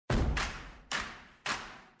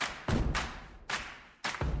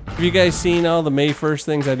Have you guys seen all the May 1st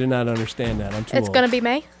things? I did not understand that. I'm too old. It's going to be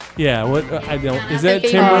May? Yeah, what I don't. Is that Maybe.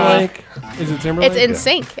 Timberlake? Is it Timberlake? It's in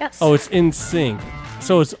sync, yes. Oh, it's in sync.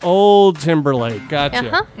 So it's old Timberlake. Gotcha.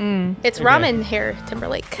 Uh-huh. It's ramen hair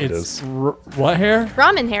Timberlake. It's what hair?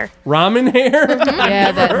 Ramen hair. Ramen hair?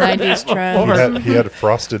 Yeah, that 90s trend. He had a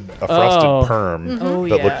frosted perm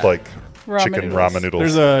that looked like chicken ramen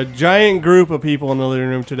noodles. There's a giant group of people in the living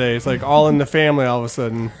room today. It's like all in the family all of a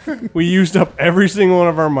sudden. We used up every single one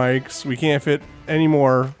of our mics. We can't fit any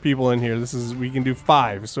more people in here. We can do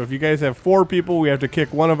 5. So if you guys have 4 people, we have to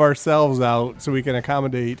kick one of ourselves out so we can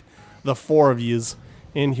accommodate the 4 of yous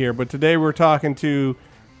in here. But today we're talking to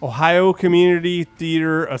Ohio Community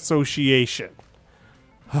Theater Association.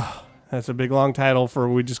 That's a big long title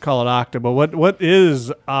we just call it OCTA. But what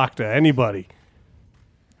is OCTA? Anybody?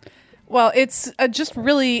 Well, it's just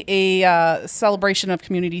really a celebration of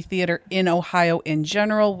community theater in Ohio in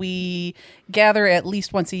general. We gather at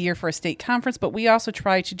least once a year for a state conference, but we also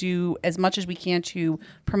try to do as much as we can to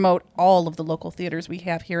promote all of the local theaters we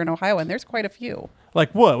have here in Ohio, and there's quite a few.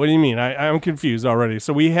 Like what? What do you mean? I'm confused already.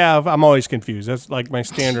 So I'm always confused. That's like my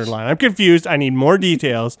standard line. I'm confused. I need more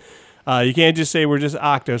details. You can't just say we're just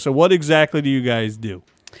OCTA. So what exactly do you guys do?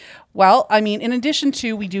 Well, I mean, in addition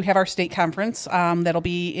to, we do have our state conference that'll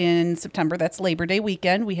be in September. That's Labor Day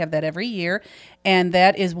weekend. We have that every year. And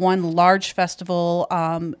that is one large festival.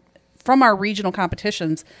 From our regional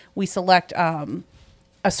competitions, we select a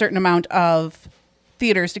certain amount of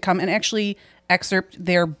theaters to come and actually excerpt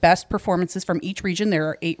their best performances from each region. There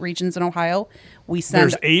are 8 regions in Ohio.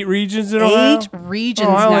 There's 8 regions in Ohio? 8 regions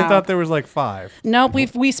I only now. thought there was like 5. Nope,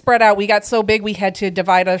 we spread out. We got so big we had to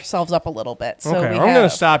divide ourselves up a little bit. So okay, I'm going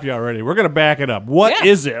to stop you already. We're going to back it up. What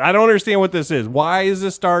is it? I don't understand what this is. Why is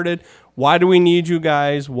this started? Why do we need you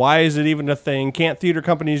guys? Why is it even a thing? Can't theater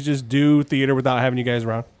companies just do theater without having you guys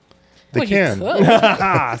around? They can.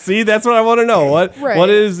 See, that's what I want to know. Right. What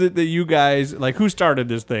is it that you guys, like, who started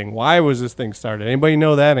this thing? Why was this thing started? Anybody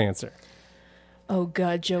know that answer? Oh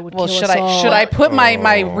God, Joe would Well, kill should us I all. should I put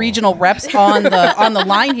my regional reps on the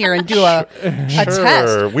line here and do a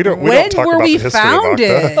test? We don't When talk were about we the history of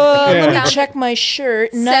founded? Let me check my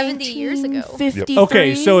shirt. 70 years ago. 1953.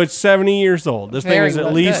 Okay, so it's 70 years old. This thing Very is at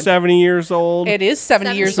good. least 70 years old. It is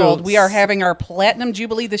 70 years 70. old. We are having our platinum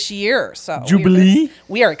jubilee this year. So Jubilee?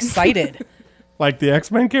 We are excited. Like the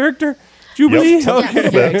X-Men character? Jubilee? Yep. Okay.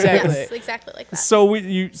 Yeah, exactly. Yes, exactly like that. So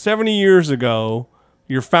 70 years ago,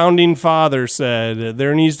 your founding father said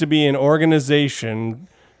there needs to be an organization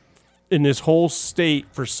in this whole state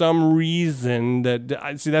for some reason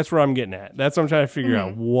that's where I'm getting at. That's what I'm trying to figure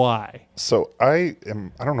out. Why? So I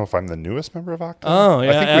don't know if I'm the newest member of OCTA. Oh, yeah,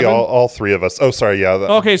 I think Evan? we all 3 of us. Oh, sorry. Yeah.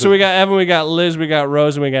 Okay, so we got Evan, we got Liz, we got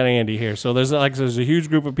Rose, and we got Andy here. So there's a huge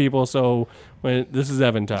group of people. So this is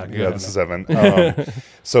Evan talking. Yeah, this is Evan.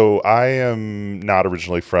 So I am not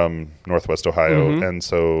originally from Northwest Ohio, and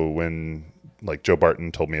so when Joe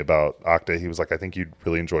Barton told me about OCTA, he was like, I think you'd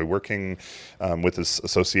really enjoy working with this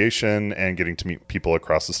association and getting to meet people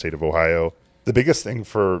across the state of Ohio. The biggest thing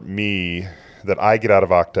for me that I get out of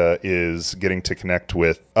OCTA is getting to connect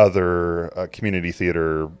with other community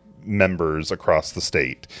theater members across the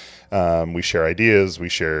state. We share ideas, we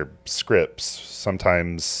share scripts,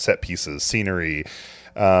 sometimes set pieces, scenery.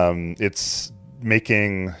 It's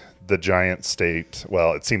making the giant state,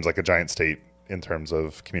 well, it seems like a giant state in terms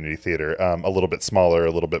of community theater, a little bit smaller,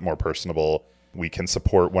 a little bit more personable. We can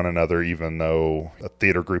support one another, even though a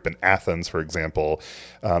theater group in Athens, for example,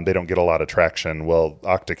 they don't get a lot of traction. Well,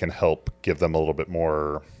 OCTA can help give them a little bit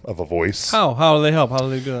more of a voice. How do they help? How do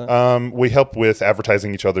they do that? We help with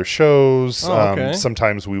advertising each other's shows. Okay.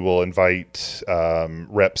 Sometimes we will invite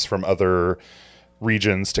reps from other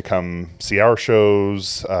regions to come see our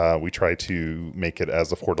shows. We try to make it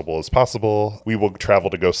as affordable as possible. We will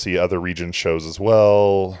travel to go see other region shows as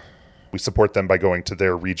well. We support them by going to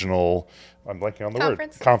their regional, I'm blanking on the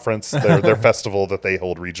word, conference, their festival that they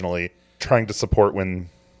hold regionally, trying to support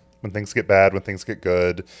when things get bad, when things get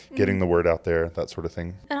good, getting the word out there, that sort of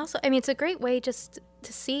thing. And also, I mean, it's a great way just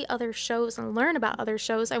to see other shows and learn about other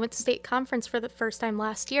shows. I went to state conference for the first time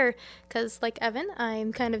last year because, like Evan,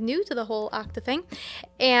 I'm kind of new to the whole OCTA thing.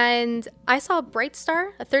 And I saw Bright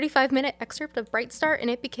Star, a 35-minute excerpt of Bright Star, and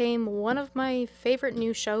it became one of my favorite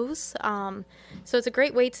new shows. So it's a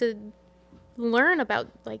great way to learn about,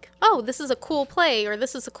 like, oh, this is a cool play or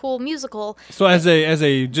this is a cool musical. So as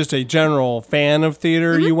a just a general fan of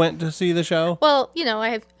theater, you went to see the show? Well, you know,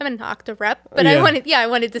 I'm an OCTA rep, but Yeah. I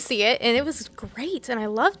wanted to see it, and it was great, and I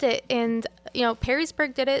loved it. And you know,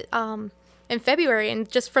 Perrysburg did it in February,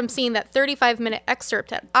 and just from seeing that 35-minute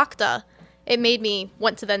excerpt at OCTA, it made me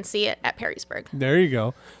want to then see it at Perrysburg. There you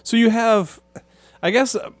go. So you have, I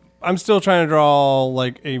guess, I'm still trying to draw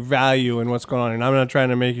like a value in what's going on, and I'm not trying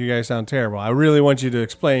to make you guys sound terrible. I really want you to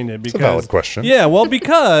explain it because It's a valid question. Yeah, well,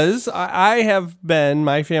 because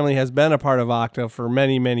my family has been a part of OCTA for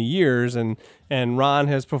many, many years, and Ron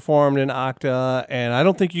has performed in OCTA, and I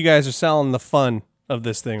don't think you guys are selling the fun of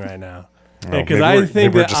this thing right now. Because I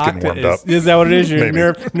think we're that just getting warmed OCTA up. is that what it is? You're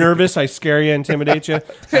Maybe. Nervous. I scare you, intimidate you.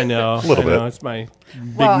 I know. A little bit. It's my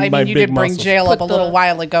big, Well, I my mean, you big did bring muscles. jail up a Put little the-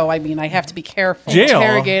 while ago. I mean, I have to be careful. Jail.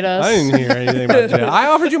 Interrogate us. I didn't hear anything about jail. I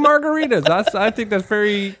offered you margaritas. I think that's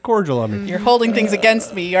very cordial of me. You're holding things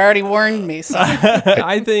against me. You already warned me. So.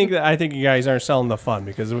 I think you guys aren't selling the fun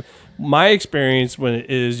because my experience when it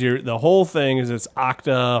is the whole thing is it's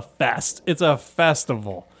OCTA Fest. It's a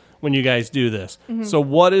festival when you guys do this. Mm-hmm. So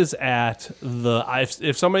what is at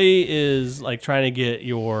if somebody is like trying to get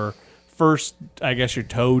your first, I guess, your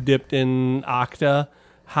toe dipped in OCTA,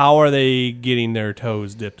 how are they getting their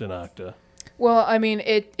toes dipped in OCTA? Well, I mean,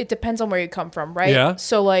 it depends on where you come from, right? Yeah.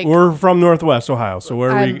 So, like, We're from Northwest Ohio, so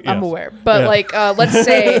where I'm yes. aware. But, Yeah. like, let's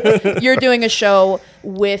say you're doing a show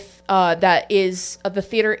with that is the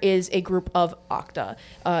theater is a group of OCTA.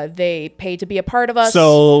 They pay to be a part of us.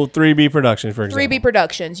 So 3B Productions, for example. 3B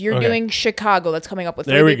Productions. You're Okay. doing Chicago. That's coming up with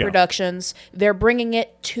There we 3B go. Productions. They're bringing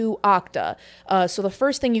it to OCTA. So the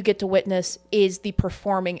first thing you get to witness is the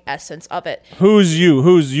performing essence of it. Who's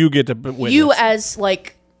you get to witness? You as,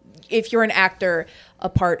 like, if you're an actor, a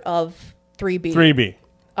part of 3B. 3B.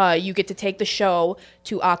 You get to take the show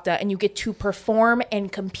to OCTA and you get to perform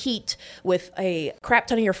and compete with a crap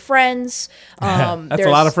ton of your friends. That's a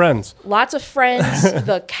lot of friends. Lots of friends.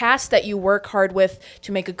 The cast that you work hard with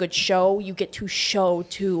to make a good show, you get to show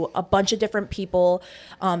to a bunch of different people.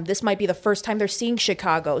 This might be the first time they're seeing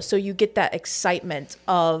Chicago, so you get that excitement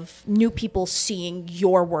of new people seeing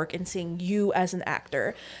your work and seeing you as an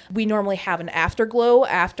actor. We normally have an afterglow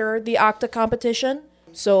after the OCTA competition.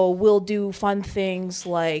 So we'll do fun things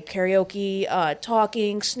like karaoke,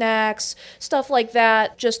 talking, snacks, stuff like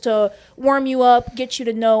that, just to warm you up, get you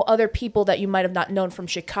to know other people that you might have not known from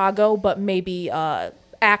Chicago, but maybe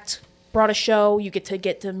ACT brought a show. You get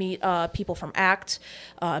to meet people from ACT,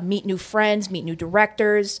 meet new friends, meet new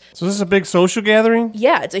directors. So this is a big social gathering?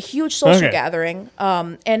 Yeah, it's a huge social Okay. gathering.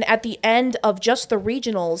 And at the end of just the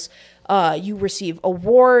regionals, you receive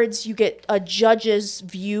awards. You get a judge's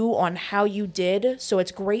view on how you did. So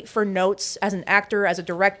it's great for notes as an actor, as a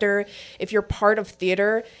director. If you're part of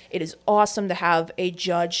theater, it is awesome to have a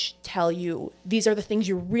judge tell you, these are the things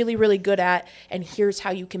you're really, really good at, and here's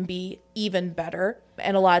how you can be even better.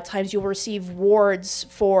 And a lot of times you'll receive awards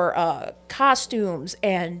for costumes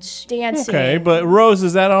and dancing. Okay, but Rose,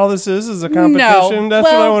 is that all this is? Is a competition? That's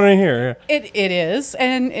what I Well, want to hear. It is.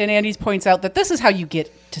 And Andy points out that this is how you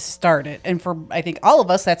get to start it. And for, I think, all of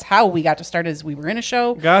us, that's how we got to start is we were in a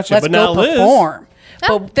show. Gotcha, Let's but go now Liz- perform.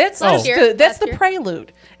 Oh, But that's last just year. that's Last the year.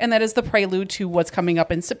 prelude. And that is the prelude to what's coming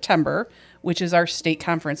up in September, which is our state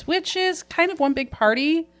conference, which is kind of one big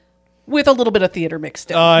party with a little bit of theater mixed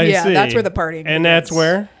in. I Yeah, see. that's where the partying And that's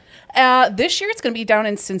begins. where? This year it's going to be down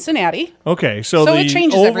in Cincinnati. Okay, so So the it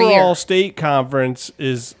changes every overall year. state conference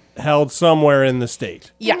is held somewhere in the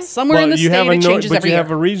state. Yes, somewhere in the you state have a it changes but every you year.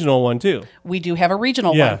 have a regional one too. We do have a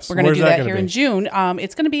regional Yes. one. We're going Where's to do that that gonna here be? in June.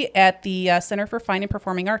 It's going to be at the Center for Fine and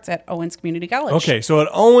Performing Arts at Owens Community College. Okay, so at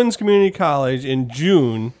Owens Community College in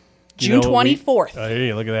June. June 24th.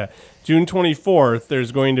 Hey, look at that. June 24th,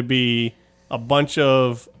 there's going to be a bunch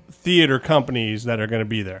of theater companies that are going to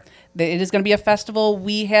be there. It is going to be a festival.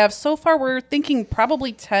 We have, so far, we're thinking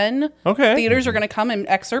probably 10 Okay. theaters are going to come and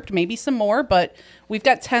excerpt, maybe some more, but we've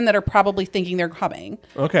got 10 that are probably thinking they're coming.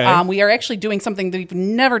 Okay. We are actually doing something that we've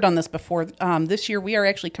never done this before. This year, we are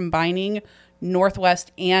actually combining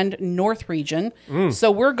Northwest and North region.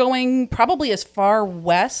 So we're going probably as far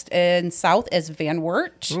west and south as Van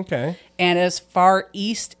Wert. Okay. And as far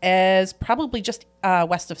east as probably just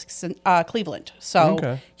west of Cleveland. So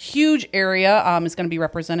Okay. huge area is going to be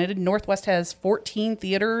represented. Northwest has 14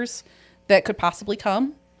 theaters that could possibly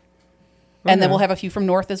come. And then we'll have a few from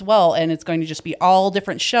North as well. And it's going to just be all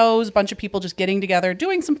different shows, a bunch of people just getting together,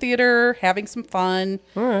 doing some theater, having some fun,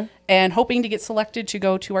 and hoping to get selected to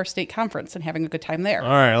go to our state conference and having a good time there. All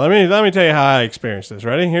right, let me tell you how I experienced this.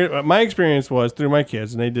 Ready? Here, my experience was through my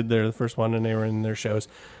kids, and they did the first one, and they were in their shows.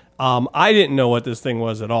 I didn't know what this thing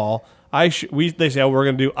was at all. they say, oh, we're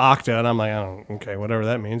going to do OCTA, and I'm like, okay, whatever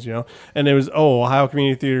that means, And it was, Ohio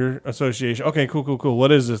Community Theater Association. Okay, cool.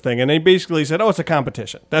 What is this thing? And they basically said, it's a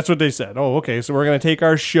competition. That's what they said. Oh, okay, so we're going to take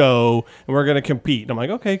our show and we're going to compete. And I'm like,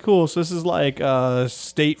 okay, cool. So this is like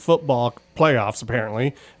state football playoffs, apparently.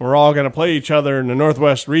 And we're all going to play each other in the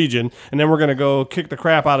Northwest region, and then we're going to go kick the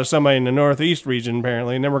crap out of somebody in the Northeast region,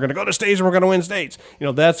 apparently, and then we're going to go to states and we're going to win states.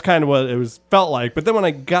 That's kind of what it felt like. But then when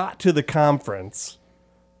I got to the conference,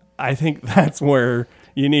 I think that's where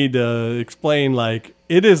you need to explain, like,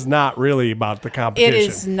 it is not really about the competition. It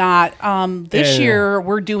is not. This year,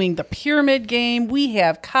 we're doing the pyramid game. We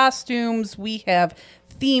have costumes. We have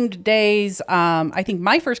themed days. I think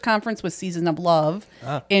my first conference was Season of Love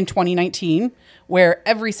in 2019, where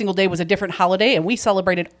every single day was a different holiday, and we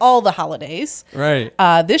celebrated all the holidays. Right.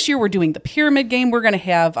 This year, we're doing the pyramid game. We're going to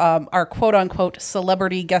have our quote-unquote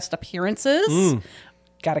celebrity guest appearances.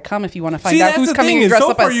 Got to come if you want to find out who's coming and dress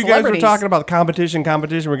up as celebrities. So far, you guys were talking about competition.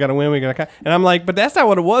 We got to win. And I'm like, but that's not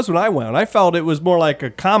what it was when I went. I felt it was more like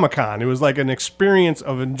a Comic-Con. It was like an experience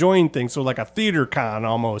of enjoying things. So like a theater con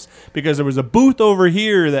almost, because there was a booth over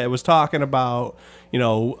here that was talking about,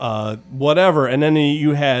 whatever. And then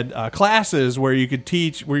you had classes where you could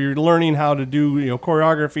teach, where you're learning how to do,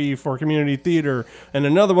 choreography for community theater. And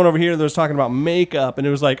another one over here that was talking about makeup. And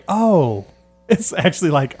it was like, it's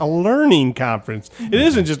actually like a learning conference. It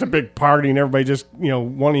isn't just a big party and everybody just,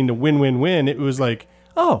 wanting to win. It was like,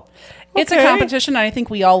 it's a competition, and I think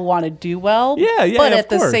we all want to do well. Yeah, but at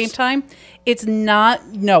the same time, it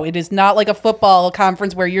is not like a football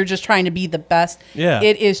conference where you're just trying to be the best. Yeah.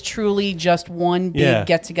 It is truly just one big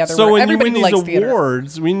get-together so where when everybody you win likes these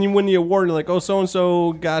awards, when you win the award, you're like,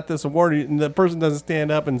 so-and-so got this award, and the person doesn't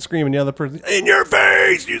stand up and scream, and the other person, in your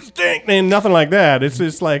face, you stink, and nothing like that. It's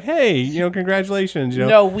just like, hey, congratulations.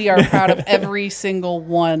 No, we are proud of every single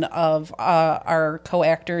one of our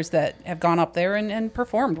co-actors that have gone up there and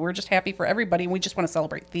performed. We're just happy for everybody, and we just want to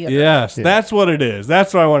celebrate theater. Yes, that's what it is.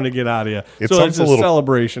 That's what I wanted to get out of you. It's a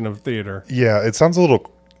celebration of theater. Yeah, it sounds a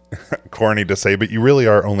little corny to say, but you really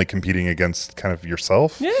are only competing against kind of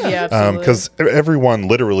yourself. Yeah, absolutely. Because everyone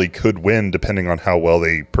literally could win depending on how well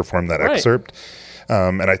they perform that excerpt.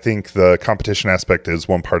 And I think the competition aspect is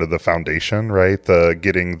one part of the foundation, right? The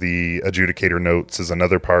getting the adjudicator notes is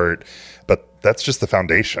another part, but that's just the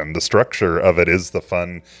foundation. The structure of it is the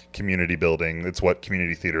fun community building. It's what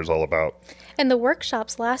community theater is all about. And the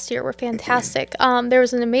workshops last year were fantastic. There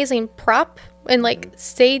was an amazing prop and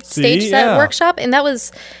stage set workshop, and that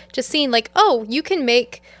was just seeing you can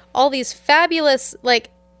make all these fabulous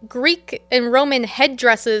Greek and Roman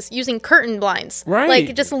headdresses using curtain blinds.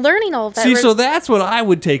 Right. Just learning all of that. See, so that's what I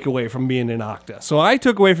would take away from being in OCTA. So I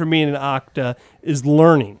took away from being in OCTA is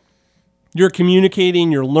learning. You're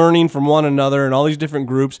communicating, you're learning from one another and all these different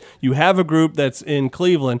groups. You have a group that's in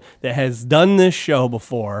Cleveland that has done this show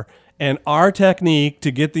before, and our technique to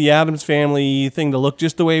get the Addams Family thing to look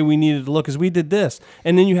just the way we needed to look is we did this.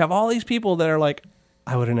 And then you have all these people that are like,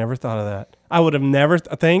 I would have never thought of that. I would have never,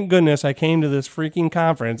 thank goodness I came to this freaking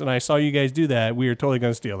conference and I saw you guys do that. We are totally going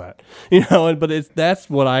to steal that. But that's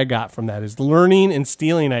what I got from that is learning and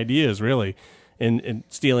stealing ideas, really, and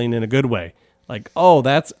stealing in a good way. I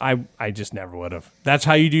just never would have. That's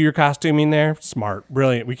how you do your costuming there? Smart,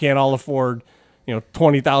 brilliant. We can't all afford,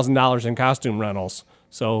 $20,000 in costume rentals.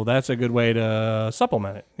 So that's a good way to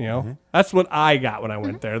supplement it. That's what I got when I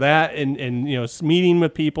went there. That and meeting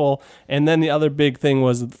with people, and then the other big thing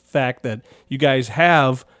was the fact that you guys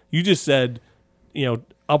you just said,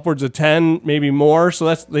 upwards of 10, maybe more.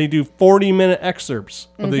 So they do 40-minute excerpts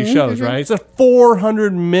of these shows, right? It's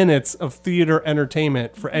 400 minutes of theater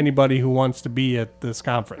entertainment for anybody who wants to be at this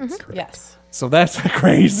conference. Yes. So that's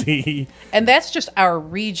crazy. And that's just our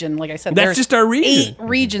region. Like I said, that's just our region. 8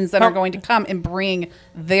 regions that are going to come and bring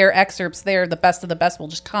their excerpts there. The best of the best will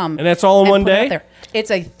just come. And that's all in one day?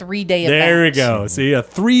 It's a 3-day event. There we go. See, a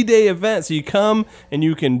 3-day event. So you come and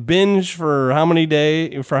you can binge for how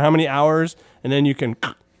many hours, and then you can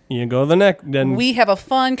go to the next. Then we have a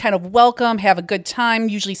fun kind of welcome, have a good time,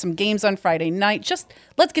 usually some games on Friday night. Just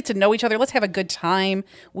let's get to know each other. Let's have a good time.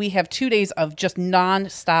 We have 2 days of just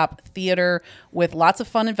nonstop theater with lots of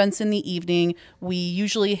fun events in the evening. We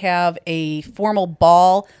usually have a formal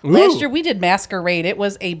ball. Ooh. Last year we did Masquerade. It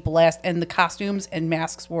was a blast, and the costumes and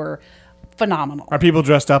masks were phenomenal. Are people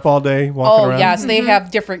dressed up all day walking around? Oh, yes. They have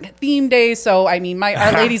different theme days. So, our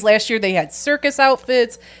ladies last year, they had circus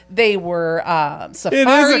outfits. They were safari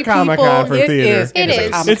people. It is a Comic-Con for theater. It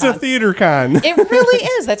is. It's a theater con. It really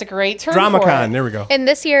is. That's a great term Drama-con. There we go. And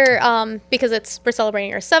this year, because we're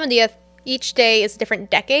celebrating our 70th, each day is a different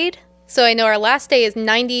decade. So I know our last day is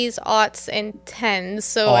 90s, aughts, and 10s.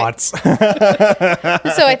 So Aughts.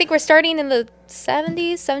 so I think we're starting in the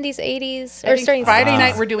 70s, 80s, I or think starting Friday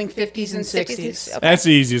night we're doing 50s and 60s. 60s. Okay. That's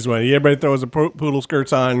the easiest one. Everybody throws a poodle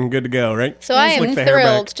skirts on, good to go, right? So I am Slick the hair back.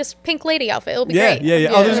 thrilled. Just pink lady outfit. It'll be Yeah, great. yeah.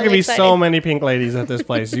 I'm Oh, there's gonna really be excited. so many pink ladies at this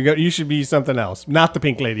place. You should be something else. Not the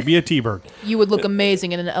pink lady. Be a T-bird. You would look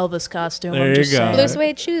amazing in an Elvis costume. There I'm you just go. saying. Blue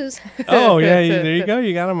suede shoes. Oh yeah, there you go.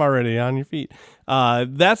 You got them already on your feet.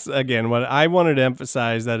 That's again what I wanted to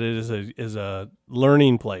emphasize, that it is a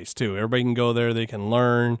learning place too. Everybody can go there; they can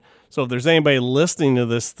learn. So if there's anybody listening to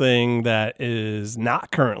this thing that is not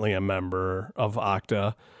currently a member of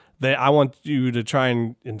OCTA, I want you to try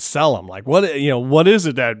and sell them. Like what is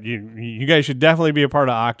it that you guys should definitely be a part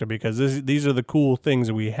of OCTA, because these are the cool things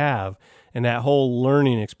that we have, and that whole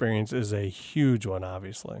learning experience is a huge one,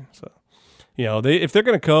 obviously. So. If they're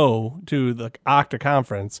going to go to the OCTA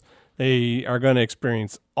conference, they are going to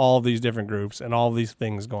experience all these different groups and all these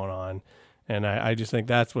things going on. And I just think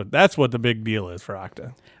that's what the big deal is for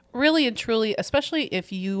OCTA. Really and truly, especially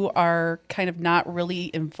if you are kind of not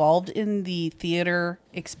really involved in the theater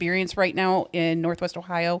experience right now in Northwest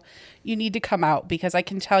Ohio, you need to come out, because I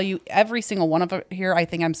can tell you every single one of here, I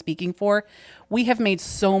think I'm speaking for, we have made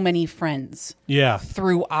so many friends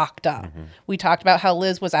through OCTA. Mm-hmm. We talked about how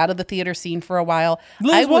Liz was out of the theater scene for a while.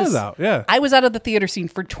 Liz was out, yeah. I was out of the theater scene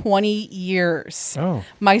for 20 years. Oh.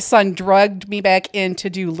 My son drugged me back in to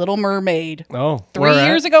do Little Mermaid. Oh. 4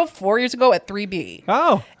 years ago at 3B.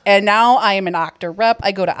 Oh. And now I am an OCTA rep.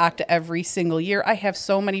 I go to OCTA every single year. I have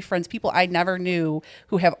so many friends, people I never knew,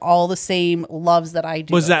 who have all the same loves that I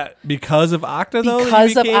do. Was that because of OCTA, though?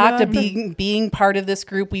 Because of OCTA being part of this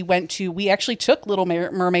group, we actually took Little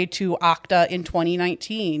Mermaid to OCTA in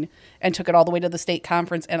 2019 and took it all the way to the state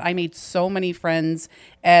conference. And I made so many friends,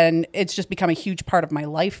 and it's just become a huge part of my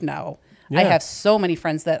life now. Yeah. I have so many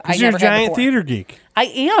friends that I never had before. You're a giant theater geek. I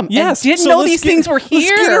am. Yes. And didn't know these things were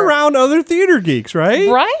here. Let's get around other theater geeks, right?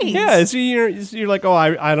 Right. Yeah. So you're like, oh,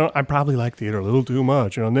 I probably like theater a little too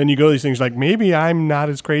much, and then you go to these things like, maybe I'm not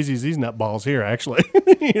as crazy as these nutballs here, actually.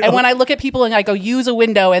 And when I look at people and I go, use a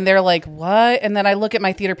window, and they're like, what? And then I look at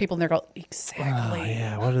my theater people and they're go, exactly. Oh,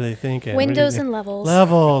 yeah. What are they thinking? Windows and levels.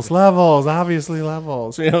 Levels, obviously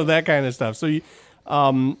levels. That kind of stuff. So,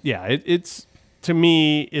 it's. To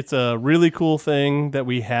me, it's a really cool thing that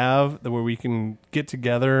we have, where we can get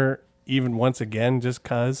together even once again just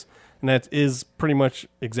because. And that is pretty much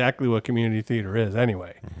exactly what community theater is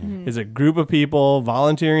anyway. Mm-hmm. It's a group of people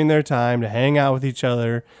volunteering their time to hang out with each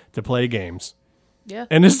other, to play games. Yeah.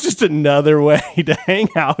 And it's just another way to hang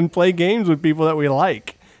out and play games with people that we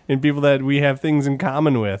like and people that we have things in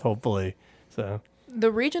common with, hopefully. So... The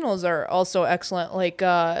regionals are also excellent. Like,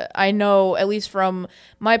 I know, at least from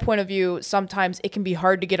my point of view, sometimes it can be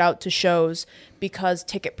hard to get out to shows because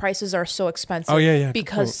ticket prices are so expensive. Oh, yeah.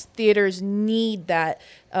 Because theaters need that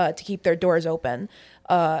to keep their doors open.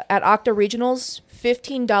 At OCTA Regionals,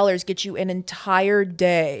 $15 gets you an entire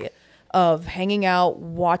day of hanging out,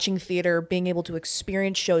 watching theater, being able to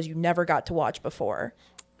experience shows you never got to watch before.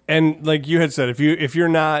 And like you had said, if you're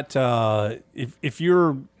not if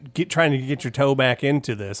you're trying to get your toe back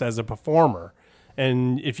into this as a performer,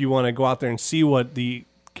 and if you want to go out there and see what the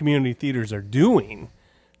community theaters are doing,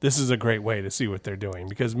 this is a great way to see what they're doing.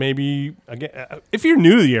 Because maybe again, if you're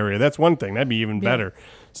new to the area, that's one thing. That'd be even better.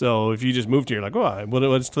 So if you just moved here, like, oh, what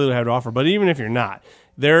does Toledo have to offer? But even if you're not,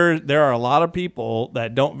 there are a lot of people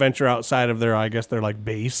that don't venture outside of their like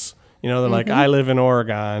base. They're like, I live in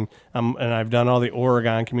Oregon, and I've done all the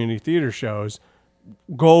Oregon community theater shows.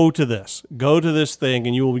 Go to this thing,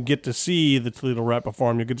 and you will get to see the Toledo Rep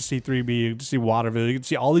perform. You'll get to see 3B, you get to see Waterville, you get to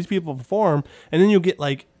see all these people perform, and then you'll get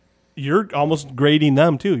you're almost grading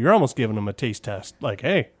them too. You're almost giving them a taste test. Like,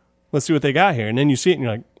 hey, let's see what they got here. And then you see it, and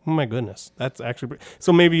you're like, oh my goodness, that's actually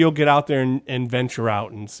so maybe you'll get out there and venture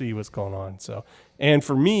out and see what's going on. So, and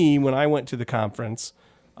for me, when I went to the conference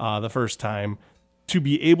the first time, to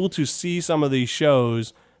be able to see some of these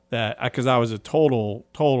shows that, because I was a total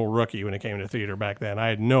rookie when it came to theater back then. I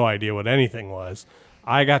had no idea what anything was.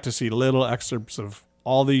 I got to see little excerpts of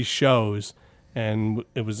all these shows, and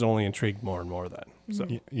it was only intrigued more and more then. So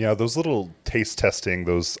yeah, those little taste testing,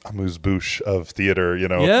 those amuse-bouche of theater,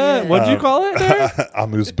 Yeah, what did you call it there?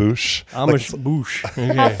 Amuse-bouche. Amuse-bouche.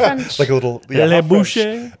 Okay. Like a little... Le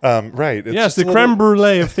bouche. Right. It's yes, the creme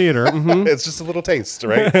brulee of theater. Mm-hmm. It's just a little taste,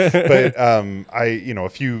 right? But a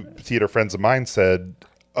few theater friends of mine said,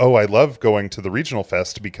 oh, I love going to the regional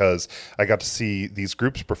fest because I got to see these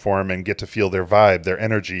groups perform and get to feel their vibe, their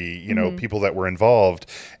energy, people that were involved.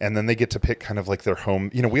 And then they get to pick kind of like their home,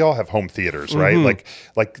 we all have home theaters, right?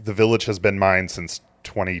 Like the Village has been mine since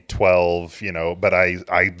 2012, but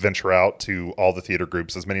I venture out to all the theater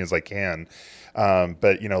groups, as many as I can.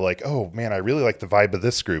 But like, oh man, I really like the vibe of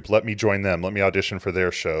this group. Let me join them. Let me audition for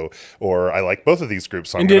their show. Or I like both of these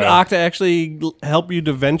groups. So and did OCTA actually help you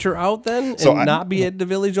to venture out then, and not be at the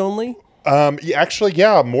Village only? Actually,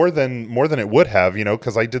 yeah, more than it would have,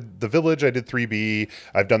 because I did the Village, I did 3B,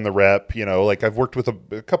 I've done the Rep, like I've worked with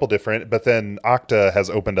a couple different, but then OCTA has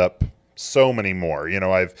opened up so many more.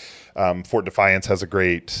 I've Fort Defiance has a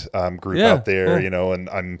great group out there,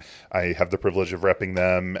 and I have the privilege of repping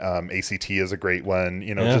them. ACT is a great one.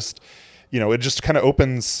 It just kind of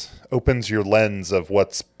opens your lens of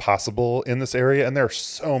what's possible in this area, and there are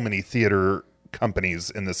so many theater companies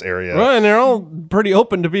in this area. Well, and they're all pretty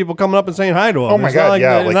open to people coming up and saying hi to them. Oh my God,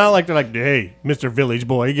 It's not like they're like, hey, Mr. Village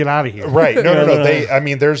Boy, get out of here. Right. No.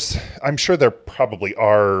 I'm sure there probably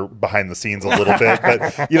are behind the scenes a little bit, but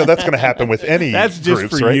that's going to happen with any That's just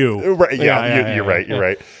groups, for right? you. Right. Yeah, you're right. You're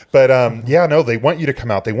right. But they want you to come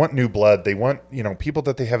out. They want new blood. They want, people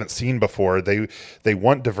that they haven't seen before. They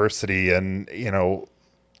want diversity, and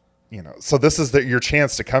so this is your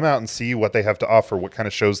chance to come out and see what they have to offer, what kind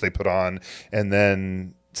of shows they put on, and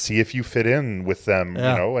then see if you fit in with them,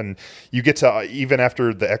 and you get to, even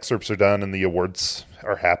after the excerpts are done and the awards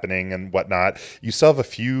are happening and whatnot, you still have a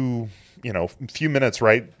few minutes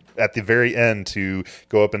right at the very end to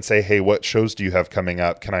go up and say, hey, what shows do you have coming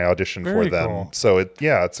up? Can I audition for them? Cool. So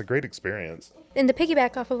it's a great experience. And to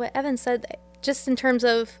piggyback off of what Evan said, just in terms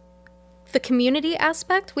of the community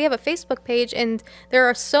aspect, we have a Facebook page, and there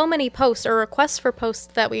are so many posts or requests for posts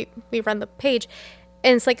that we run the page,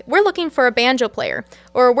 and it's like, we're looking for a banjo player,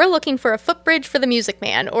 or we're looking for a footbridge for the Music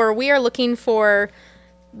Man, or we are looking for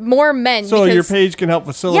more men. So your page can help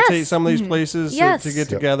facilitate some of these places Yes. to get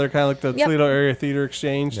together, kind of like the Toledo Area Theater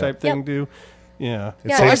Exchange type thing too. Yeah.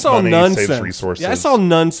 It So I saves saw money, nonsense. saves resources. Yeah, I saw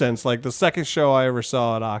nonsense. Like the second show I ever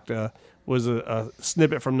saw at OCTA was a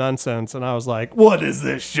snippet from Nonsense, and I was like, what is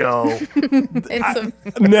this show?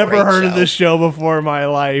 I've never heard of this show before in my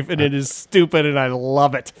life, and it is stupid, and I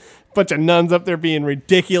love it. Bunch of nuns up there being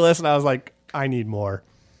ridiculous, and I was like, I need more.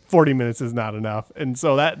 40 minutes is not enough. And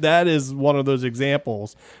so that is one of those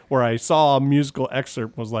examples where I saw a musical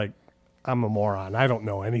excerpt, was like, I'm a moron. I don't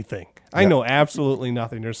know anything. I know absolutely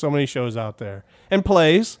nothing. There's so many shows out there. And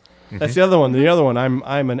plays. That's the other one. The other one,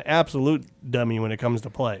 I'm an absolute dummy when it comes to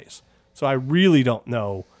plays. So I really don't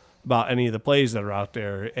know about any of the plays that are out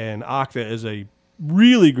there, and OCTA is a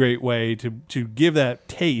really great way to give that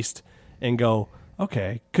taste and go,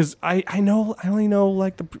 okay, because I only know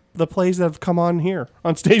like the plays that have come on here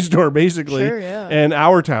on Stage Door, basically, and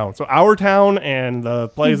Our Town. So Our Town and the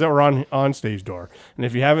plays that were on Stage Door. And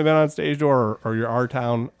if you haven't been on Stage Door or you're Our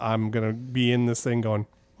Town, I'm gonna be in this thing going,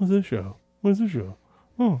 what's this show? What's this show?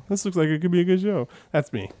 Oh, this looks like it could be a good show.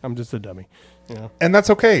 That's me. I'm just a dummy. And that's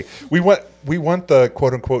okay. We want the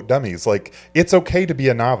quote unquote dummies. Like, it's okay to be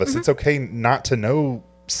a novice. It's okay not to know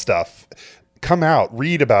stuff. Come out,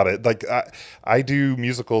 read about it. Like I do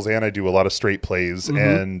musicals and I do a lot of straight plays,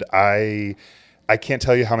 and I can't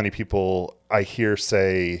tell you how many people I hear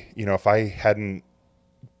say, if I hadn't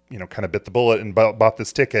kind of bit the bullet and bought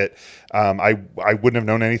this ticket, I wouldn't have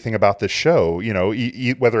known anything about this show,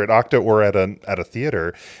 whether at OCTA or at a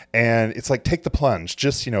theater. And it's like, take the plunge.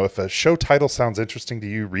 Just, if a show title sounds interesting to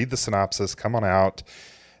you, read the synopsis, come on out,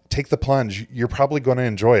 take the plunge. You're probably going to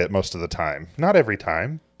enjoy it most of the time. Not every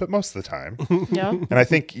time, but most of the time. Yeah. And I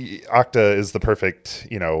think OCTA is the perfect,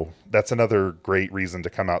 that's another great reason to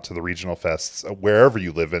come out to the regional fests wherever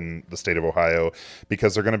you live in the state of Ohio,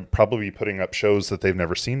 because they're going to probably be putting up shows that they've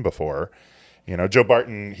never seen before. Joe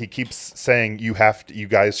Barton, he keeps saying you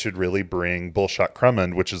guys should really bring Bullshot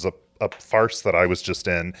Crummond, which is a farce that I was just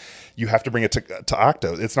in. You have to bring it to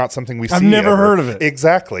OCTA. It's not something we see. I've never heard of it.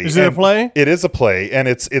 Exactly. Is it a play? It is a play, and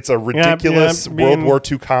it's a ridiculous World War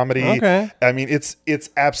II comedy. Okay. I mean, it's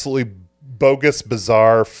absolutely bogus,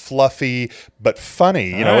 bizarre, fluffy, but funny.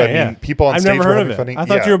 People on I've stage never were heard of having it. funny. I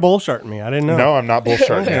thought you were bullshitting me. I didn't know. No, I'm not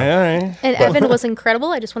bullshitting you. All right. And Evan was incredible.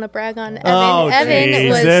 I just want to brag on Evan. Oh, Evan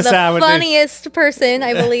was Jesus, the funniest person,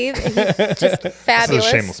 I believe. He's just fabulous. This is a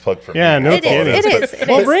shameless plug for me. Yeah, no It kidding. is. It is.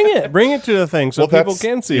 Well, bring it to the thing so people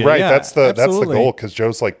can see it. Right, Yeah, that's the absolutely. goal, because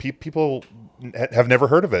Joe's like, people have never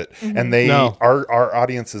heard of it, and our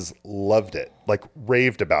audiences loved it, like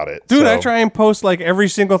raved about it. Dude, So, I try and post like every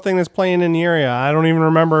single thing that's playing in the area. I don't even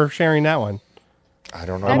remember sharing that one. I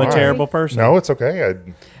don't know. I'm why. a terrible person. No, it's okay.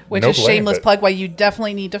 Which no is blame, shameless but- plug, why you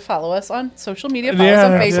definitely need to follow us on social media. Follow us Yeah,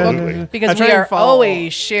 on Facebook, absolutely. I because try we and are follow-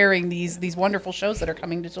 always sharing these wonderful shows that are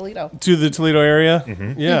coming to Toledo. To the Toledo area?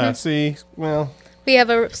 Yeah, see, well, We have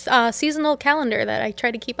a seasonal calendar that I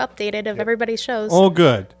try to keep updated of everybody's shows. Oh,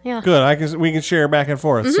 good. Yeah. Good. We can share back and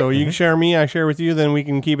forth. So you can share me, I share with you, then we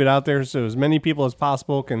can keep it out there so as many people as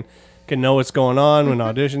possible can know what's going on, when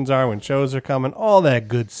auditions are, when shows are coming, all that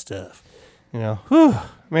good stuff. Whew.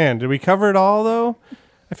 Man, did we cover it all, though?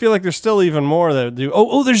 I feel like there's still even more that do.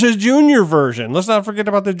 Oh, there's a junior version. Let's not forget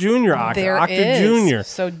about the junior OCTA. There OCTA is. Junior.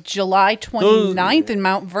 So July 29th in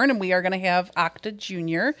Mount Vernon, we are going to have OCTA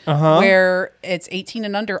Junior, where it's 18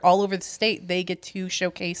 and under all over the state. They get to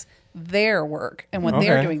showcase their work and what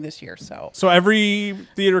they're doing this year. So every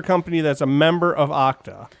theater company that's a member of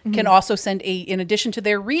OCTA can also send in addition to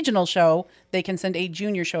their regional show, they can send a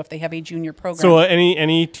junior show if they have a junior program. So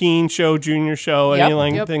any teen show, junior show, Yep.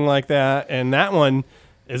 anything like that. And that one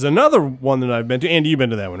is another one that I've been to. Andy, you've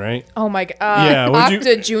been to that one, right? Oh my god. Yeah,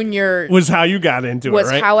 OCTA Junior was how you got into it,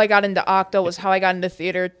 right? how I got into OCTA, was how I got into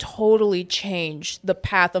theater. Totally changed the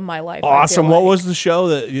path of my life. Awesome. I feel What like. was the show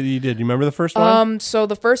that you did? You remember the first one? So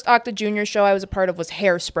the first OCTA Junior show I was a part of was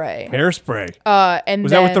Hairspray. Hairspray. And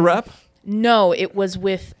Was that with the rep? No, it was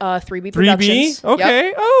with 3B 3B? Productions. Okay.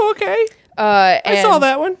 Yep. Oh, okay. I saw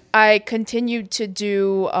that one. I continued to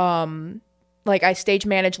do I stage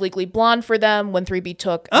managed Legally Blonde for them when 3B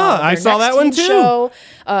took I their saw next that one teen too.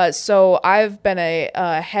 show. So I've been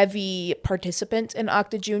a heavy participant in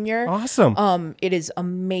OCTA Junior. Awesome. It is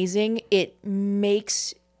amazing. It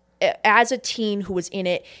makes, as a teen who was in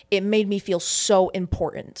it, it made me feel so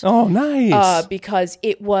important. Oh, nice. Because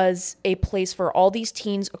it was a place for all these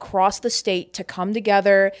teens across the state to come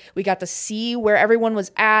together. We got to see where everyone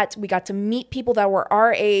was at. We got to meet people that were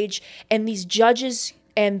our age, and these judges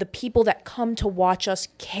and the people that come to watch us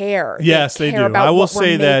care. Yes, they care do. about I will what we're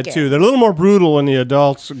say that making. too. They're a little more brutal when the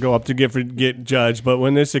adults go up to get judged, but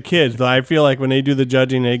when it's the kids, I feel like when they do the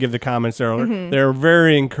judging, they give the comments. They're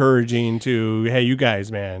very encouraging to, hey, you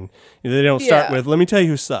guys, man. They don't start with, let me tell you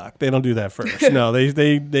who sucked. They don't do that first. No,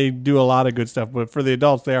 they do a lot of good stuff, but for the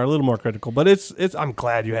adults, they are a little more critical. But it's. I'm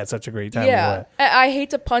glad you had such a great time. Yeah, I hate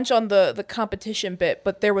to punch on the competition bit,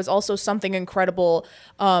 but there was also something incredible.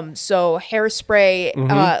 So Hairspray,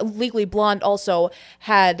 Legally Blonde also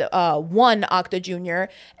had one OCTA Junior,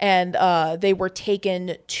 and they were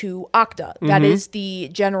taken to OCTA. That is the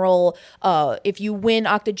general. If you win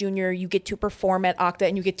OCTA Junior, you get to perform at OCTA,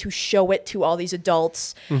 and you get to show it to all these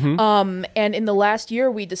adults. And in the last year,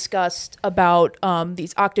 we discussed about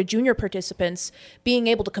these OCTA Junior participants being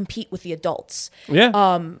able to compete with the adults.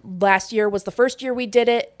 Yeah. Last year was the first year we did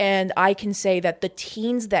it, and I can say that the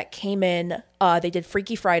teens that came in, they did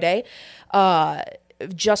Freaky Friday,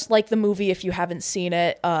 just like the movie. If you haven't seen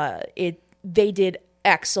it, they did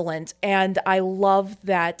excellent, and I love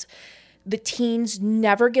that. The teens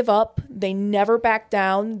never give up. They never back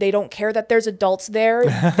down. They don't care that there's adults there.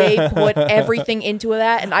 They put everything into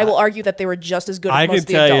that, and I will argue that they were just as good as I most can of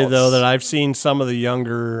the tell adults. you, though, that I've seen some of the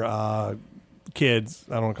younger kids,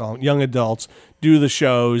 I don't want to call them young adults, do the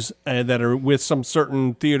shows that are with some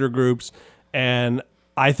certain theater groups, and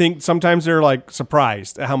I think sometimes they're like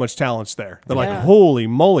surprised at how much talent's there. They're like, holy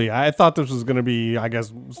moly, I thought this was going to be, I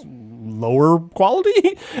guess, lower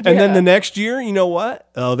quality. And then the next year, you know what?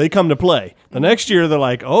 Oh, they come to play. The next year, they're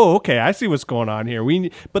like, oh, okay, I see what's going on here.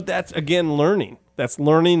 But that's, again, learning. That's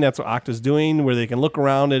learning. That's what OCTA's doing, where they can look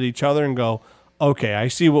around at each other and go, okay, I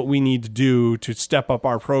see what we need to do to step up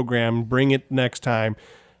our program, bring it next time.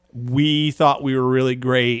 We thought we were really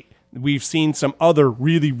great. We've seen some other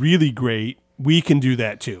really, really great. We can do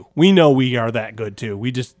that too. We know we are that good too.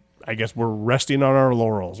 We just, I guess we're resting on our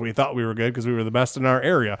laurels. We thought we were good because we were the best in our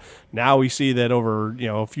area. Now we see that over,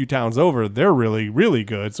 a few towns over, they're really, really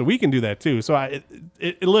good. So we can do that too. So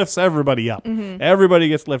it lifts everybody up. Everybody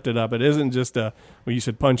gets lifted up. It isn't just you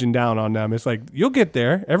said punching down on them. It's like, you'll get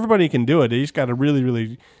there. Everybody can do it. You just got to really,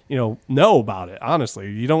 really, know about it.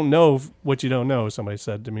 Honestly, you don't know what you don't know. Somebody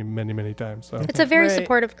said to me many, many times. So It's a very Right.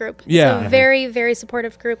 supportive group. Yeah. It's a very, very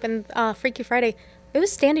supportive group. And Freaky Friday, it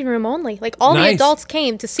was standing room only. Like all the Nice. adults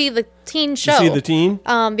came to see the teen show. you see the teen?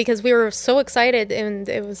 Because we were so excited, and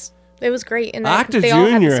it was great. And OCTA they all had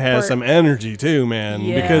the Junior has support. some energy too, man,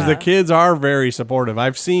 because the Yeah. kids are very supportive.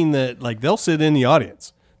 I've seen that, like, they'll sit in the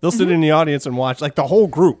audience. They'll sit in the audience and watch, like, the whole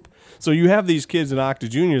group. So you have these kids in OCTA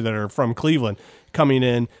Junior that are from Cleveland coming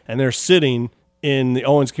in, and they're sitting in the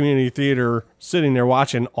Owens Community Theater, sitting there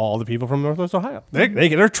watching all the people from Northwest Ohio.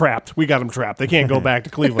 They're trapped. We got them trapped. They can't go back to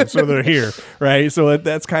Cleveland, so they're here, right? So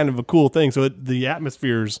that's kind of a cool thing. So the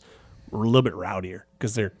atmosphere's a little bit rowdier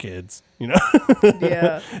because they're kids,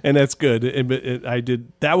 Yeah. and that's good.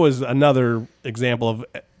 That was another example of.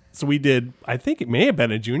 So we did. I think it may have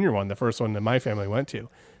been a junior one, the first one that my family went to,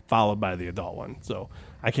 followed by the adult one. So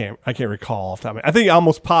I can't recall off the top of my head. I think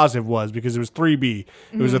almost positive was because it was 3B.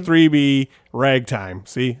 It was a 3B ragtime.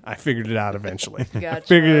 See, I figured it out eventually. I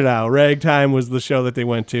figured it out. Ragtime was the show that they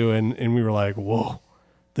went to, and we were like, whoa,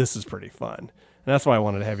 this is pretty fun. And that's why I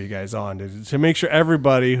wanted to have you guys on to make sure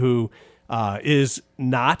everybody who is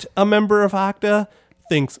not a member of OCTA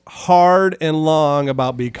thinks hard and long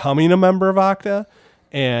about becoming a member of OCTA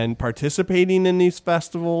and participating in these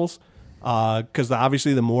festivals. Because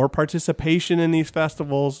obviously the more participation in these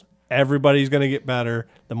festivals, everybody's going to get better,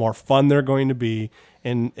 the more fun they're going to be.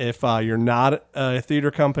 And if you're not a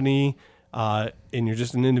theater company and you're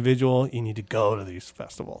just an individual, you need to go to these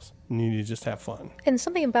festivals. You need to just have fun. And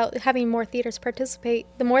something about having more theaters participate,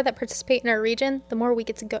 the more that participate in our region, the more we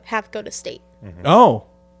get to go to state. Mm-hmm. Oh,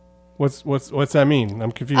 what's that mean?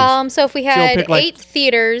 I'm confused. So if we had 8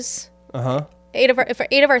 theaters, if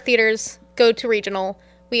 8 of our theaters go to regional,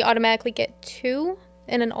 we automatically get 2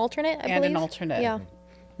 and an alternate, I believe. And an alternate. Yeah.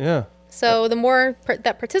 Yeah. So the more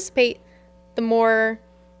that participate, the more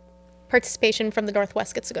participation from the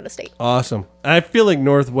Northwest gets to go to state. Awesome. I feel like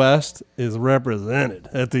Northwest is represented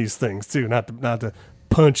at these things too. Not to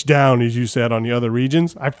punch down, as you said, on the other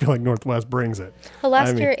regions. I feel like Northwest brings it. Well,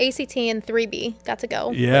 last year ACT and 3B got to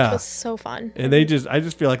go, which was so fun. And I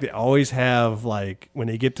just feel like they always have, like, when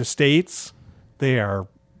they get to states, they are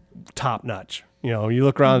top notch. You know, you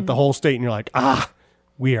look around at the whole state and you're like,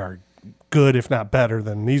 we are good, if not better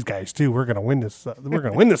than these guys too. We're gonna win this. We're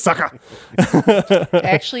gonna win this sucker.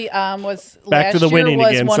 Actually, was back last to the year winning was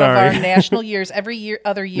again. one Sorry. of our national years. Every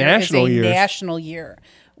other year national is a years. national year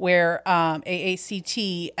where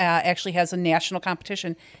AACT actually has a national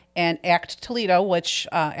competition. And ACT Toledo, which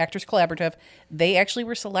Actors Collaborative, they actually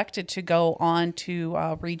were selected to go on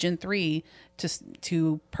to Region 3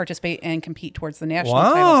 to participate and compete towards the national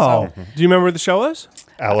title. So, do you remember what the show was?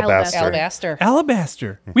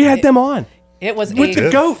 Alabaster. We had them on. It was with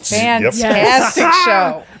the goats. Fantastic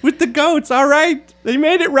show. With the goats. All right. They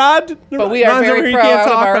made it, Rod. But we are Ron's over very here, proud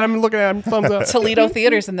can't talk, of our but I'm looking at him, thumbs up. Toledo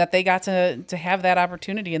theaters, and that they got to have that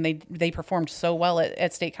opportunity, and they performed so well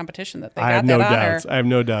at state competition that they got that honor. I have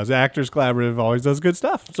no doubts. Actors Collaborative always does good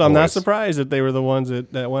stuff. So I'm not surprised that they were the ones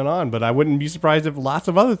that went on. But I wouldn't be surprised if lots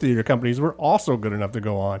of other theater companies were also good enough to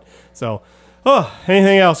go on. So,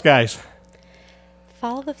 anything else, guys?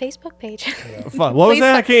 Follow the Facebook page. What was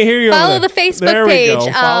that? I can't hear you. Follow the Facebook There page. we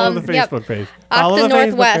go. Follow the Facebook page. OCTA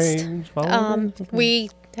Northwest. We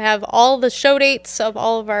have all the show dates of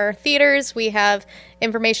all of our theaters. We have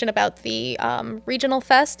information about the regional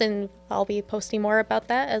fest, and I'll be posting more about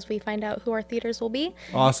that as we find out who our theaters will be.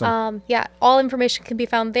 Awesome. All information can be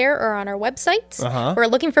found there or on our website. We're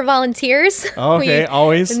looking for volunteers. Okay,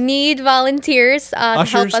 always need volunteers to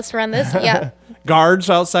help us run this. Yeah. Guards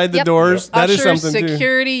outside the doors. That Ushers, is something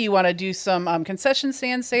security. too. You want to do some concession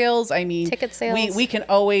stand sales. I mean, ticket sales. We can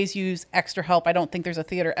always use extra help. I don't think there's a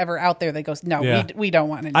theater ever out there that goes, no, we don't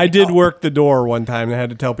want any I did help. work the door one time and I had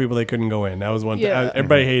to tell people they couldn't go in. That was one thing.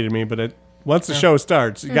 Everybody hated me, but once the show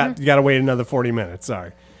starts, you got to wait another 40 minutes.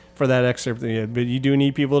 Sorry for that extra thing. But you do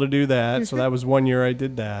need people to do that. So that was one year I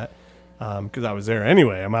did that. Because I was there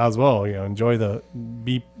anyway, I might as well, enjoy the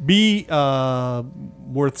be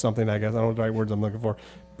worth something. I guess I don't know what the right words I'm looking for.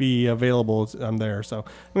 Be available. I'm there, so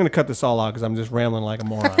I'm going to cut this all out because I'm just rambling like a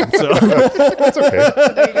moron. So that's okay.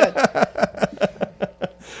 Very good.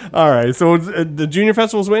 All right, so the junior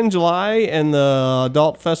festivals went in July, and the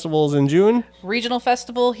adult festivals in June. Regional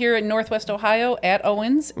festival here in Northwest Ohio at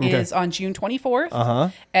Owens is on June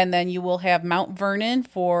 24th. And then you will have Mount Vernon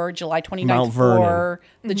for July 29th for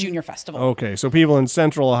the junior festival. Okay, so people in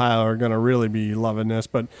Central Ohio are going to really be loving this,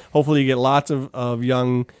 but hopefully you get lots of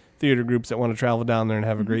young theater groups that want to travel down there and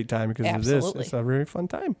have a great time because of this. It's a very fun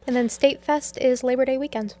time. And then State Fest is Labor Day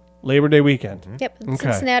weekend. Labor Day weekend. Yep, in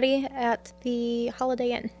Cincinnati at the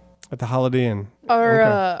Holiday Inn. At the Holiday Inn.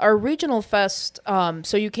 Our regional fest,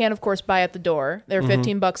 so you can, of course, buy at the door. They're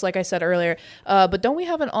 $15, like I said earlier. But don't we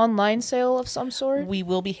have an online sale of some sort? We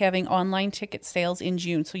will be having online ticket sales in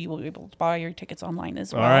June, so you will be able to buy your tickets online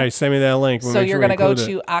as well. All right, send me that link. So you're going to go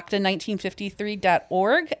to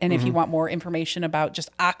octa1953.org, and if you want more information about just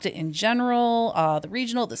OCTA in general, the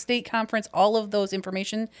regional, the state conference, all of those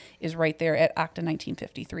information is right there at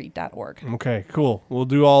octa1953.org. Okay, cool. We'll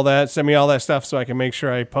do all that. Send me all that stuff so I can make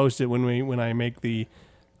sure I post it when I make the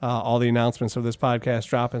all the announcements of this podcast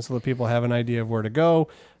dropping, so that people have an idea of where to go,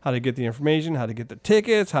 how to get the information, how to get the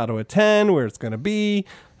tickets, how to attend, where it's going to be.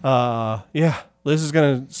 Liz is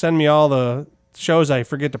going to send me all the shows I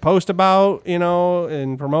forget to post about,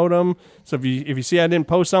 and promote them. So if you see I didn't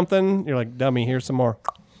post something, you're like, dummy, here's some more.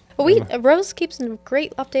 Well, Rose keeps a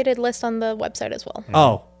great updated list on the website as well.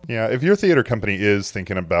 Oh, Yeah, if your theater company is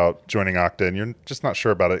thinking about joining OCTA and you're just not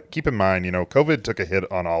sure about it, keep in mind, COVID took a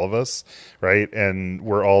hit on all of us, right? And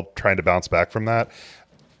we're all trying to bounce back from that.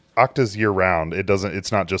 OCTA's year round.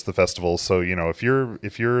 It's not just the festival. So, if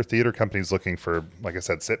your theater company's looking for, like I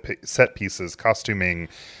said, set pieces, costuming,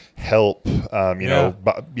 help,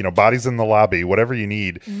 bodies in the lobby, whatever you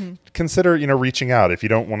need, consider, reaching out. If you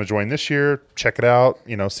don't want to join this year, check it out,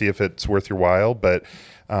 see if it's worth your while. But,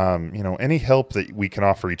 any help that we can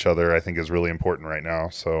offer each other, I think is really important right now.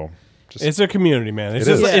 So it's a community, man.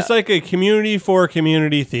 It's like a community for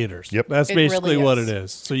community theaters. Yep. That's basically really what is. it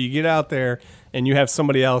is. So you get out there and you have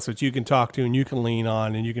somebody else that you can talk to and you can lean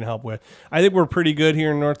on and you can help with. I think we're pretty good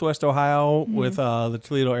here in Northwest Ohio with the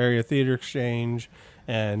Toledo Area Theater Exchange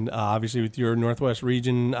and obviously with your Northwest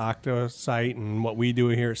Region OCTA site and what we do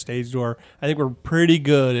here at Stage Door. I think we're pretty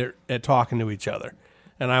good at talking to each other.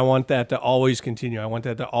 And I want that to always continue. I want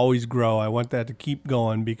that to always grow. I want that to keep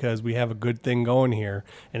going because we have a good thing going here.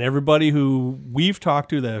 And everybody who we've talked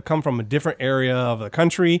to that have come from a different area of the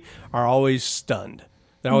country are always stunned.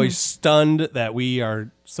 They're always stunned that we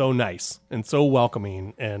are so nice and so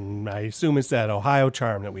welcoming. And I assume it's that Ohio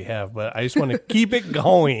charm that we have. But I just want to keep it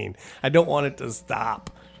going. I don't want it to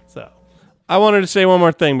stop. So I wanted to say one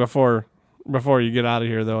more thing before you get out of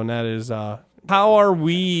here, though, and that is... how are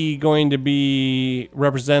we going to be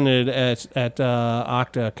represented at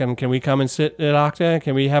OCTA? Can we come and sit at OCTA?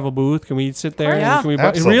 Can we have a booth? Can we sit there? Yeah. Can we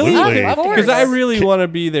Absolutely. Really? Of course. Because I really want to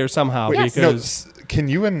be there somehow. Yes. Because Can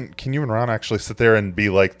you and Ron actually sit there and be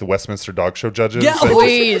like the Westminster Dog Show judges? Yeah, and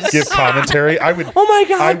please. give commentary. I would. Oh my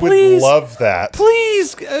God, I would please. love that.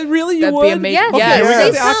 Please, really, you That'd would? be amazing. Yes. Okay,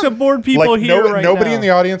 Yes. we got the OCTA board people here right nobody now. in the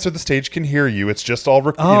audience or the stage can hear you. It's just all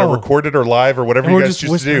Oh. recorded or live or whatever And you we're guys just choose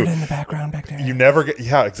to whispering do. in the background back there. You never get.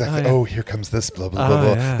 Yeah, exactly. Oh, yeah. Oh, here comes this. Blah blah blah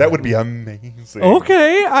blah. yeah. That would be amazing.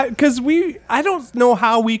 Okay, because I don't know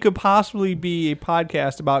how we could possibly be a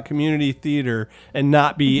podcast about community theater and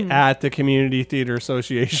not be at the Community Theater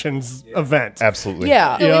Association's event. Absolutely.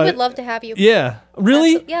 Yeah. No, Yeah. we would love to have you. Yeah,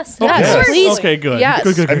 really? Yes. Okay. Yes, please. Okay, good. Yes.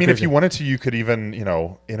 Good, I mean, good, if you good. wanted to, you could even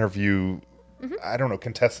interview. I don't know,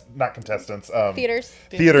 not contestants. Theaters.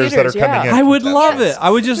 Theaters that are Theaters, yeah. coming in. I would love it.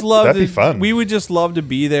 I would just love That'd to. be fun. We would just love to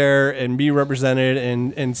be there and be represented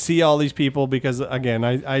and see all these people because again,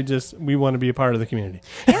 we want to be a part of the community.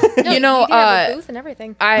 No, You know, you can have a booth and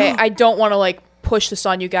everything. I don't want to push this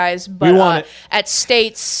on you guys, We but want it. at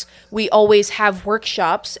States we always have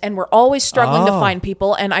workshops and we're always struggling to Oh. find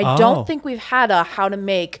people, and I Oh. don't think we've had a how to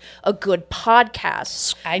make a good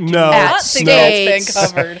podcast. I do No. not think States.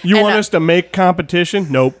 that's been covered. You And, want us to make competition?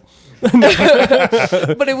 Nope.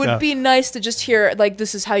 But it would be nice to just hear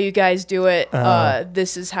this is how you guys do it.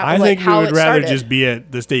 This is how I think we how would it rather started. just be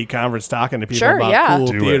at the state conference talking to people Sure, about yeah. cool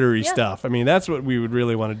Do it. theatery Yeah. stuff. I mean, that's what we would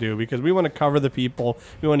really want to do because we want to cover the people.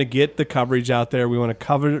 We want to get the coverage out there. We want to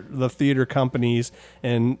cover the theater companies.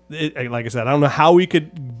 And like I said, I don't know how we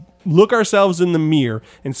could look ourselves in the mirror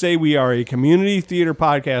and say we are a community theater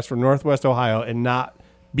podcast for Northwest Ohio and not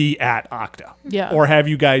be at OCTA. Yeah. Or have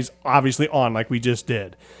you guys obviously on like we just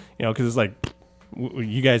did. Because it's like,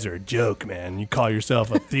 you guys are a joke, man. You call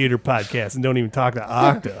yourself a theater podcast and don't even talk to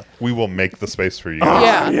OCTA. We will make the space for you.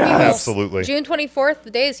 Yeah. We will. Absolutely. June 24th,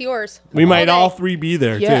 the day is yours. We might day. all three be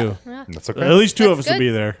there, Yeah. too. That's okay. At least two of us That's will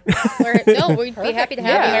be good. there. No, we'd be happy to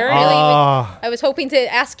have Yeah. you. Very Really, Ah. I was hoping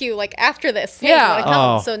to ask you after this. Hey, Yeah. you wanna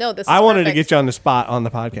come? Oh. So no, this. Is I wanted to perfect. get you on the spot on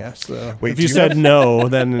the podcast. So Wait, if do you you said have- no,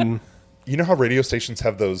 then You know how radio stations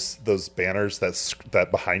have those banners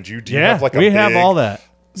that behind you? Do you yeah, have like a we have big, all that.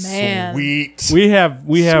 Man. Sweet. We have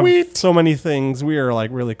Sweet. so many things. We are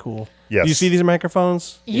like really cool. Yes. Do you see these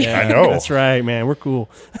microphones? Yeah. I know. That's right, man. We're cool.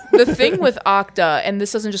 The thing with OCTA, and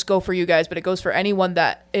this doesn't just go for you guys, but it goes for anyone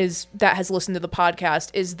that has listened to the podcast,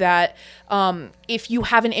 is that if you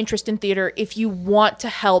have an interest in theater, if you want to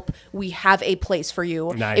help, we have a place for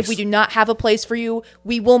you. Nice. If we do not have a place for you,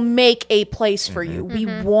 we will make a place for you. We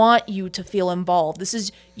want you to feel involved. This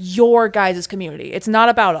is your guys' community. It's not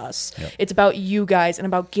about us. It's about you guys and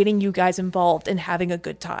about getting you guys involved and having a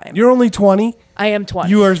good time. You're only 20. I am 20.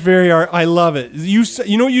 You are very I love it. You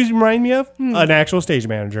know what you remind me of? An actual stage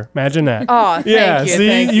manager. Imagine that. Aw, thank yeah, you, see,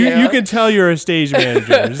 thank you you. can tell you're a stage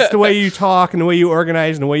manager. Just the way you talk and the way you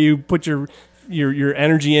organize and the way you put your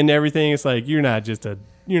energy into everything. It's like you're not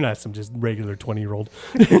some just regular 20-year-old.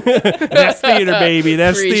 That's theater, baby.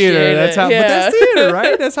 That's Appreciate theater. That's it. how. Yeah. But that's theater,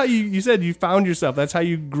 right? That's how you said you found yourself. That's how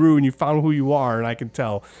you grew and you found who you are. And I can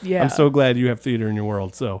tell. Yeah. I'm so glad you have theater in your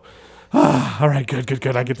world. So, all right, good.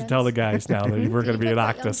 I get to tell the guys now that we're going to be at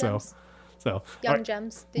talk about OCTA. Young So, Gems? all Young right.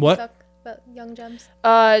 Gems. Did What? you talk about Young Gems?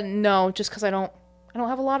 No, just because I don't I don't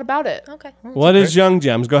have a lot about it. Okay. What is Young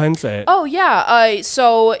Gems? Go ahead and say it. Oh yeah.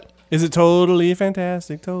 So Is it totally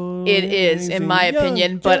fantastic? Totally it is, in amazing? my Young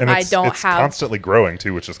opinion, but And I it's don't have. constantly growing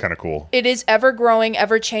too, which is kind of cool. It is ever growing,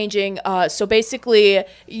 ever changing. So basically,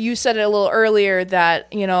 you said it a little earlier that,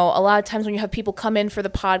 a lot of times when you have people come in for the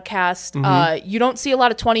podcast, you don't see a lot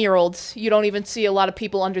of 20-year-olds. You don't even see a lot of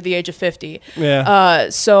people under the age of 50. Yeah.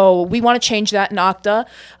 So we want to change that in OCTA.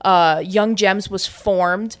 Young Gems was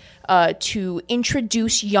formed to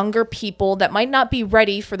introduce younger people that might not be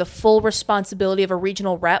ready for the full responsibility of a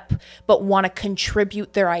regional rep, but want to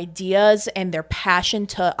contribute their ideas and their passion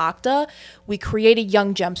to OCTA. We created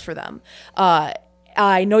Young Gems for them.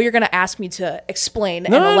 I know you're going to ask me to explain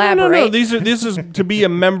and elaborate. No. This is to be a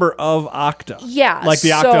member of OCTA. Yeah, Like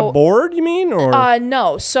the so- OCTA board, you mean? Or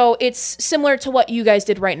No. So it's similar to what you guys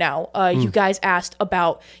did right now. You guys asked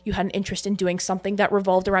about, you had an interest in doing something that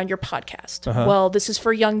revolved around your podcast. Well, this is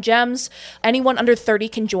for Young Gems. Anyone under 30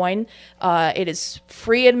 can join. It is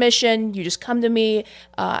free admission. You just come to me,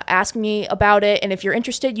 ask me about it, and if you're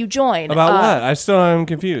interested, you join. about what? I still am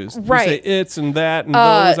confused. right. You say it's and that and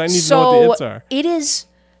those. I need to know what the it's are. It is,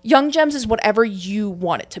 Young Gems is whatever you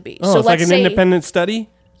want it to be. Oh, so it's like let's an say, independent study?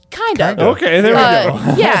 Kind of. Okay, there we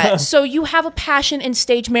go. Yeah, so you have a passion in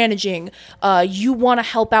stage managing. You want to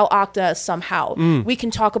help out OCTA somehow. We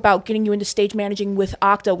can talk about getting you into stage managing with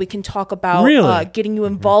OCTA. We can talk about Really? getting you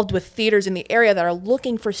involved with theaters in the area that are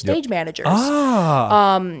looking for stage managers.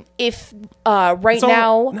 If right It's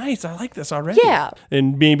all now, nice. I like this already. Yeah.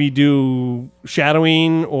 And maybe do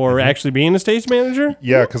shadowing or actually being a stage manager?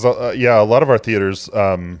 Yeah, because a lot of our theaters,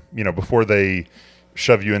 before they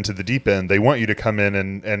shove you into the deep end, they want you to come in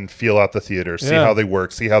and feel out the theater, see Yeah. how they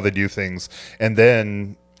work, see how they do things, and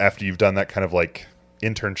then after you've done that kind of like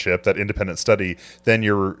internship, that independent study, then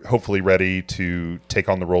you're hopefully ready to take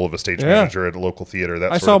on the role of a stage manager at a local theater.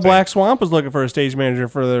 That I sort saw of thing. Black Swamp was looking for a stage manager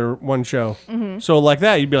for their one show. So like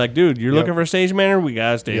that, you'd be like, dude, you're looking for a stage manager? We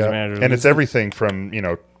got a stage Yeah. manager. And it's everything from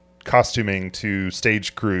costuming to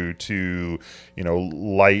stage crew to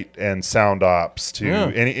light and sound ops to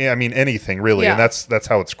anything really. Yeah. And that's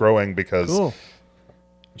how it's growing because cool.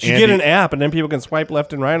 You should get an app, and then people can swipe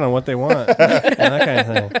left and right on what they want. That kind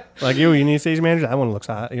of thing. Like, you need a stage manager? That one looks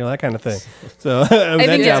hot. That kind of thing. So I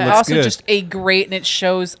think job it's looks also good. just a great, and it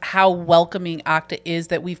shows how welcoming OCTA is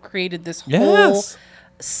that we've created this whole Yes.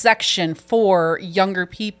 section for younger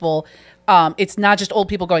people. It's not just old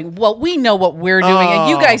people going, well, we know what we're doing, and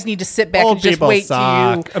you guys need to sit back Old and just people wait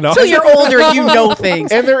suck. till No. till you're older, you know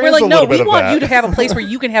things. And there we're is like, a no, little bit we of want that. you to have a place where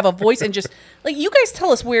you can have a voice and just like you guys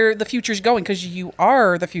tell us where the future's going because you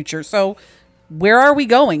are the future. So where are we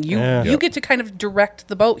going? You get to kind of direct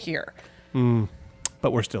the boat here.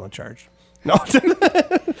 But we're still in charge. No.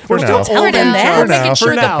 For now. Tell them that. we're making sure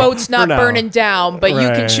For the now. boat's For not now. burning down, but you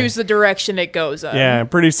can Right. choose the direction it goes in. Yeah,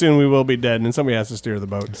 pretty soon we will be dead, and somebody has to steer the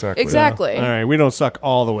boat. Exactly. All right, we don't suck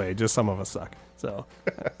all the way. Just some of us suck. So,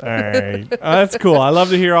 all right, that's cool. I love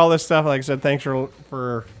to hear all this stuff. Like I said, thanks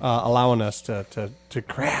for allowing us to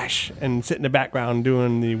crash and sit in the background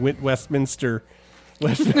doing the Westminster. Oh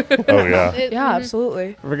yeah. Yeah,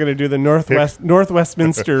 absolutely. We're gonna do the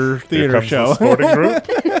Northwestminster Here Theater comes show. the sporting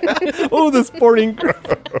group. Oh, the sporting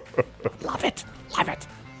group. Love it. I don't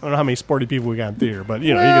know how many sporty people we got in theater, but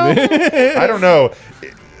you can. I don't know.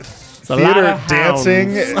 a lot Theater of hounds. dancing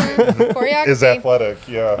Choreography. is athletic.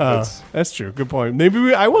 Yeah. It's, That's true. Good point.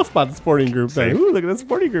 Maybe I will spot the sporting group there. Ooh, look at that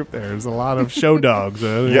sporting group there. There's a lot of show dogs.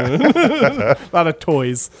 A lot of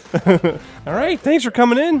toys. All right. Thanks for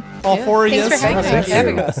coming in. All four of you. Thanks for having us. Thanks for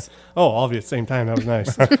having us. Oh, all of you at the same time. That was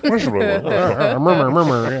nice. yeah.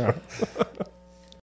 Murmur, yeah.